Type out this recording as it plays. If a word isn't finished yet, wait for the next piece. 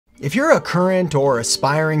If you're a current or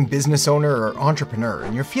aspiring business owner or entrepreneur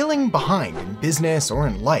and you're feeling behind in business or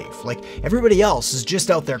in life, like everybody else is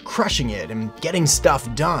just out there crushing it and getting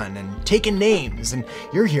stuff done and taking names, and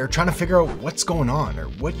you're here trying to figure out what's going on or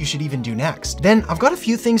what you should even do next, then I've got a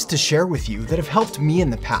few things to share with you that have helped me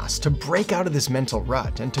in the past to break out of this mental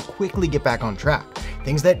rut and to quickly get back on track.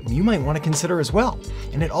 Things that you might want to consider as well.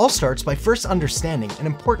 And it all starts by first understanding an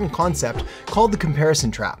important concept called the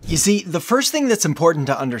comparison trap. You see, the first thing that's important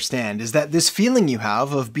to understand is that this feeling you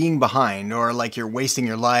have of being behind, or like you're wasting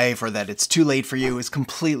your life, or that it's too late for you, is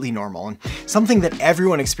completely normal and something that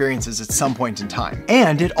everyone experiences at some point in time.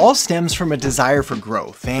 And it all stems from a desire for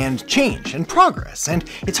growth and change and progress, and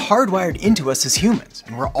it's hardwired into us as humans.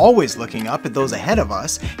 And we're always looking up at those ahead of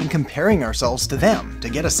us and comparing ourselves to them to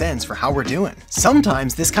get a sense for how we're doing.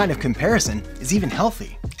 Sometimes this kind of comparison is even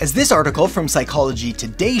healthy. As this article from Psychology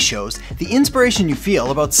Today shows, the inspiration you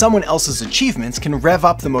feel about someone else's achievements can rev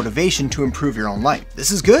up the motivation to improve your own life. This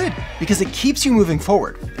is good because it keeps you moving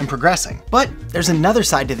forward and progressing. But there's another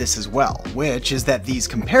side to this as well, which is that these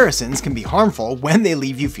comparisons can be harmful when they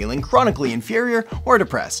leave you feeling chronically inferior or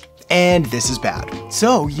depressed. And this is bad.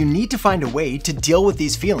 So you need to find a way to deal with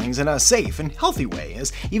these feelings in a safe and healthy way,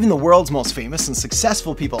 as even the world's most famous and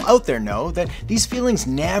successful people out there know that these feelings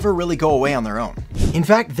never really go away on their own. In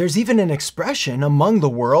fact, there's even an expression among the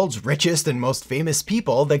world's richest and most famous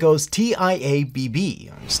people that goes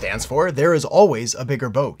TIABB, stands for there is always a bigger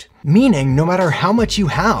boat. Meaning, no matter how much you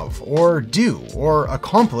have, or do, or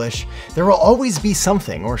accomplish, there will always be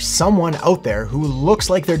something or someone out there who looks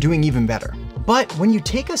like they're doing even better. But when you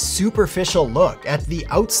take a superficial look at the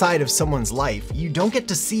outside of someone's life, you don't get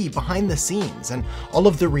to see behind the scenes and all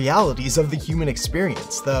of the realities of the human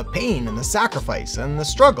experience, the pain and the sacrifice and the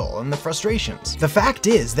struggle and the frustrations. The fact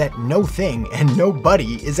is that no thing and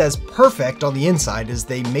nobody is as perfect on the inside as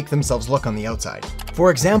they make themselves look on the outside.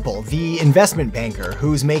 For example, the investment banker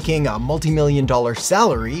who's making a multi-million-dollar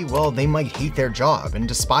salary, well, they might hate their job and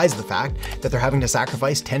despise the fact that they're having to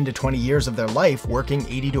sacrifice 10 to 20 years of their life working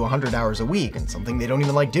 80 to 100 hours a week, and something they don't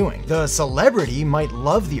even like doing. The celebrity might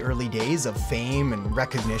love the early days of fame and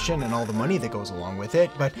recognition and all the money that goes along with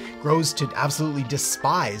it, but grows to absolutely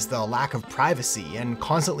despise the lack of privacy and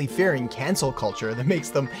constantly fearing cancel culture that makes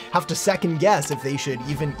them have to second guess if they should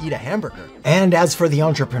even eat a hamburger. And as for the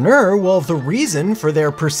entrepreneur, well, the reason for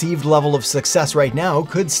their perceived level of success right now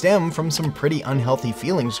could stem from some pretty unhealthy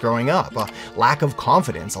feelings growing up. A lack of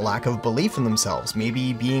confidence, a lack of belief in themselves,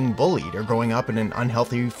 maybe being bullied or growing up in an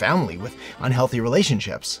unhealthy family with unhealthy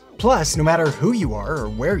relationships. Plus, no matter who you are or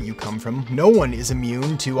where you come from, no one is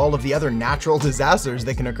immune to all of the other natural disasters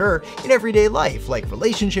that can occur in everyday life, like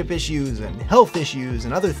relationship issues and health issues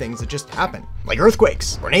and other things that just happen, like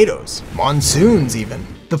earthquakes, tornadoes, monsoons even.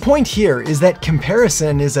 The point here is that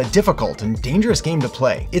comparison is a difficult and dangerous game to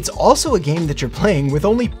play. It's also a game that you're playing with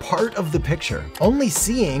only part of the picture, only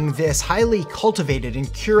seeing this highly cultivated and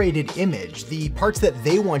curated image, the parts that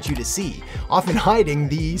they want you to see, often hiding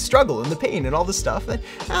the struggle and the pain and all the stuff that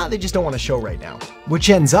they just don't want to show right now. Which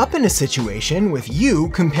ends up in a situation with you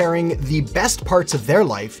comparing the best parts of their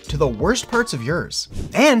life to the worst parts of yours.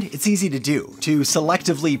 And it's easy to do, to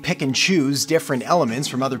selectively pick and choose different elements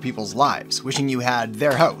from other people's lives, wishing you had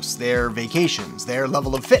their house, their vacations, their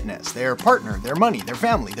level of fitness, their partner, their money, their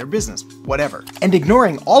family, their business, whatever. And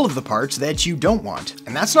ignoring all of the parts that you don't want.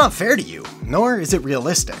 And that's not fair to you, nor is it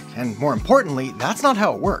realistic. And more importantly, that's not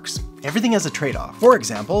how it works. Everything has a trade-off. For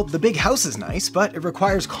example, the big house is nice, but it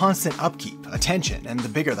requires constant upkeep, attention, and the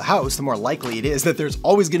bigger the house, the more likely it is that there's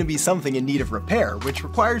always going to be something in need of repair, which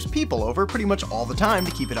requires people over pretty much all the time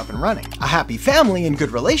to keep it up and running. A happy family and good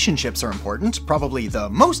relationships are important, probably the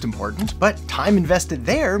most important, but time invested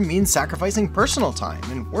there means sacrificing personal time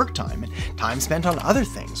and work time and time spent on other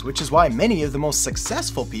things, which is why many of the most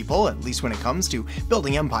successful people, at least when it comes to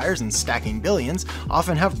building empires and stacking billions,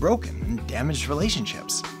 often have broken and damaged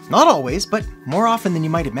relationships. Not always, but more often than you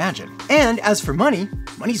might imagine. And as for money,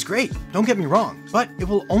 money's great, don't get me wrong, but it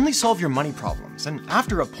will only solve your money problems, and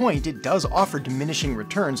after a point it does offer diminishing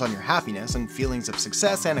returns on your happiness and feelings of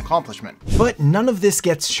success and accomplishment. But none of this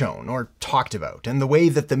gets shown or talked about, and the way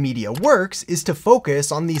that the media works is to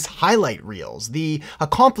focus on these highlight reels, the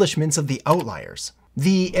accomplishments of the outliers.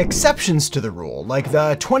 The exceptions to the rule, like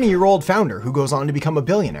the 20-year-old founder who goes on to become a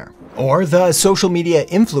billionaire. Or the social media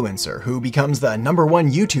influencer who becomes the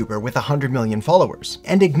 #1 YouTuber with 100 million followers,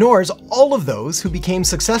 and ignores all of those who became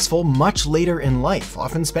successful much later in life,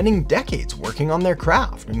 often spending decades working on their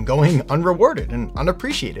craft and going unrewarded and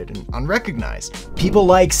unappreciated and unrecognized. People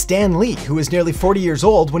like Stan Lee, who was nearly 40 years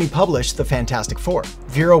old when he published The Fantastic Four.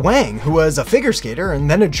 Vera Wang, who was a figure skater and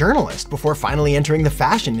then a journalist before finally entering the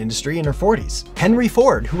fashion industry in her 40s. Henry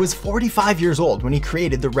Ford, who was 45 years old when he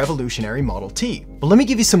created the revolutionary Model T. But let me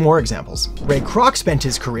give you some more examples. Ray Kroc spent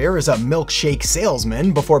his career as a milkshake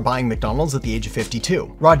salesman before buying McDonald's at the age of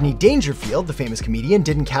 52. Rodney Dangerfield, the famous comedian,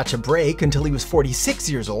 didn't catch a break until he was 46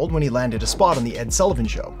 years old when he landed a spot on the Ed Sullivan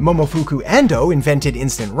Show. Momofuku Ando invented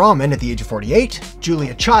instant ramen at the age of 48.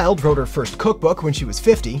 Julia Child wrote her first cookbook when she was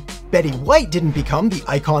 50. Betty White didn't become the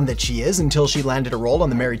icon that she is until she landed a role on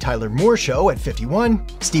the Mary Tyler Moore Show at 51.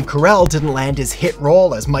 Steve Carell didn't land his hit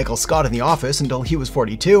role as Michael Scott in The Office until he was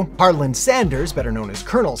 42. Harlan Sanders, better known as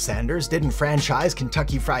Colonel Sanders, didn't franchise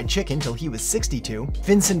Kentucky Fried Chicken till he was 62.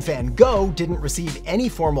 Vincent van Gogh didn't receive any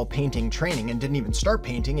formal painting training and didn't even start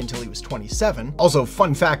painting until he was 27. Also,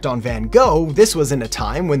 fun fact on Van Gogh, this was in a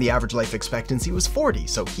time when the average life expectancy was 40,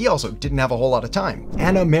 so he also didn't have a whole lot of time.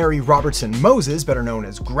 Anna Mary Robertson Moses, better known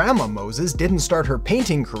as Grandma Moses, didn't start her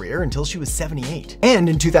painting career until she was 78. And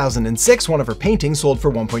in 2006, one of her paintings sold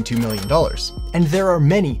for $1.2 million. And there are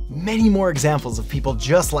many, many more examples of people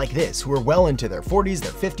just like this who are well into their 40s,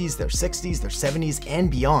 their 50s, their 60s, their 70s, and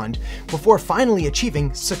beyond before finally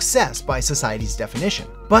achieving success by society's definition.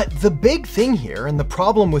 But the big thing here, and the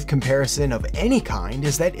problem with comparison of any kind,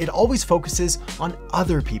 is that it always focuses on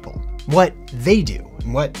other people, what they do,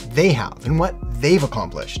 and what they have, and what they've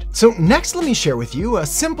accomplished. So next, let me share with you a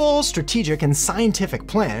simple, strategic, and scientific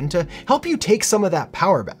plan to help you take some of that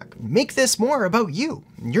power back. Make this more about you,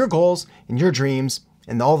 and your goals, and your dreams,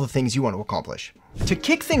 and all the things you want to accomplish. To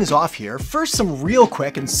kick things off here, first some real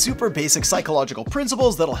quick and super basic psychological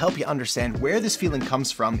principles that'll help you understand where this feeling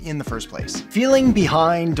comes from in the first place. Feeling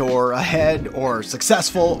behind or ahead or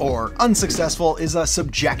successful or unsuccessful is a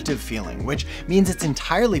subjective feeling, which means it's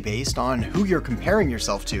entirely based on who you're comparing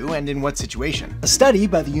yourself to and in what situation. A study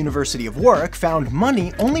by the University of Warwick found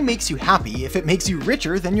money only makes you happy if it makes you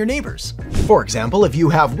richer than your neighbors. For example, if you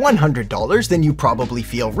have $100, then you probably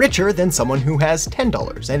feel richer than someone who has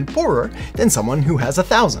 $10 and poorer than someone who has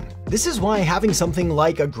 1,000. This is why having something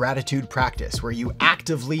like a gratitude practice, where you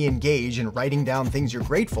actively engage in writing down things you're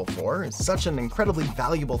grateful for, is such an incredibly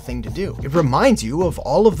valuable thing to do. It reminds you of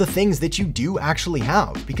all of the things that you do actually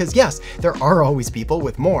have, because yes, there are always people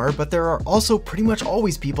with more, but there are also pretty much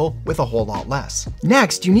always people with a whole lot less.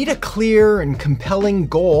 Next, you need a clear and compelling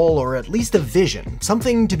goal, or at least a vision,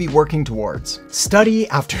 something to be working towards. Study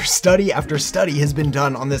after study after study has been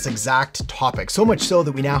done on this exact topic, so much so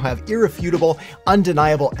that we now have irrefutable,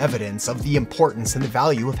 undeniable evidence of the importance and the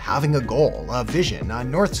value of having a goal, a vision, a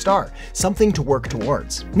North Star, something to work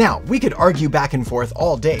towards. Now, we could argue back and forth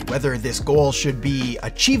all day whether this goal should be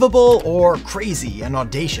achievable or crazy and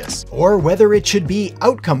audacious, or whether it should be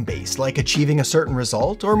outcome-based, like achieving a certain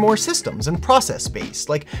result, or more systems and process-based,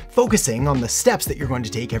 like focusing on the steps that you're going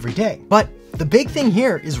to take every day. But the big thing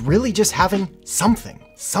here is really just having something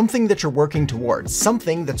that you're working towards,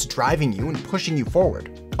 something that's driving you and pushing you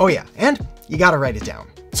forward. Oh yeah, and you gotta write it down.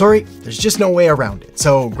 Sorry, there's just no way around it.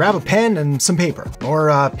 So grab a pen and some paper, or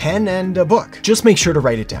a pen and a book. Just make sure to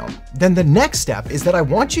write it down. Then the next step is that I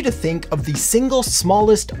want you to think of the single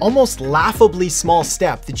smallest, almost laughably small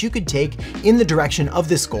step that you could take in the direction of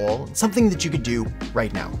this goal, something that you could do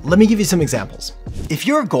right now. Let me give you some examples. If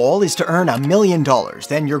your goal is to earn $1 million,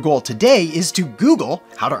 then your goal today is to Google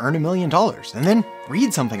how to earn $1 million and then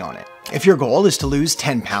read something on it. If your goal is to lose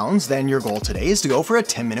 10 pounds, then your goal today is to go for a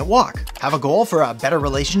 10-minute walk. Have a goal for a better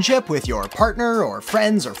relationship with your partner or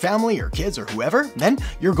friends or family or kids or whoever, then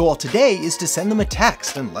your goal today is to send them a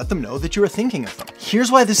text and let them know that you are thinking of them.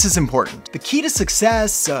 Here's why this is important. The key to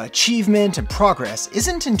success, achievement, and progress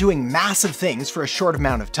isn't in doing massive things for a short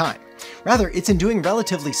amount of time. Rather, it's in doing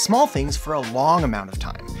relatively small things for a long amount of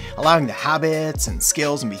time, allowing the habits and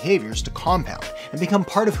skills and behaviors to compound and become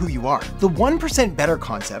part of who you are. The 1% better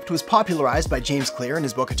concept was popularized by James Clear in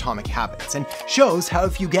his book Atomic Habits, and shows how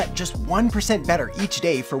if you get just 1% better each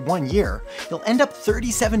day for 1 year, you'll end up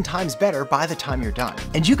 37 times better by the time you're done.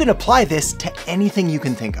 And you can apply this to anything you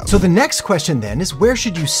can think of. So the next question then is, where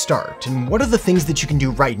should you start? And what are the things that you can do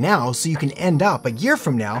right now so you can end up a year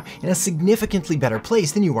from now in a significantly better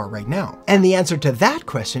place than you are right now? now? And the answer to that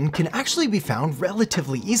question can actually be found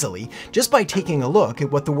relatively easily just by taking a look at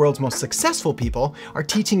what the world's most successful people are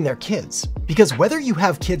teaching their kids. Because whether you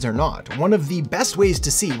have kids or not, one of the best ways to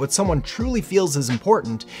see what someone truly feels is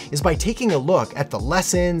important is by taking a look at the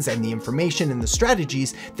lessons and the information and the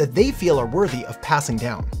strategies that they feel are worthy of passing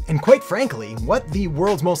down. And quite frankly, what the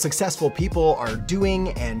world's most successful people are doing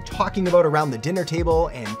and talking about around the dinner table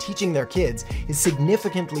and teaching their kids is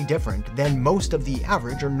significantly different than most of the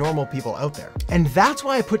average or normal people out there. And that's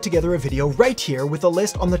why I put together a video right here with a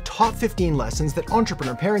list on the top 15 lessons that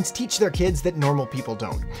entrepreneur parents teach their kids that normal people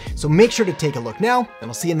don't. So make sure to take a look now, and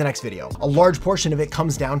I'll see you in the next video. A large portion of it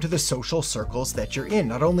comes down to the social circles that you're in.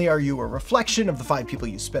 Not only are you a reflection of the 5 people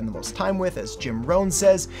you spend the most time with, as Jim Rohn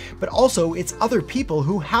says, but also it's other people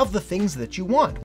who have the things that you want.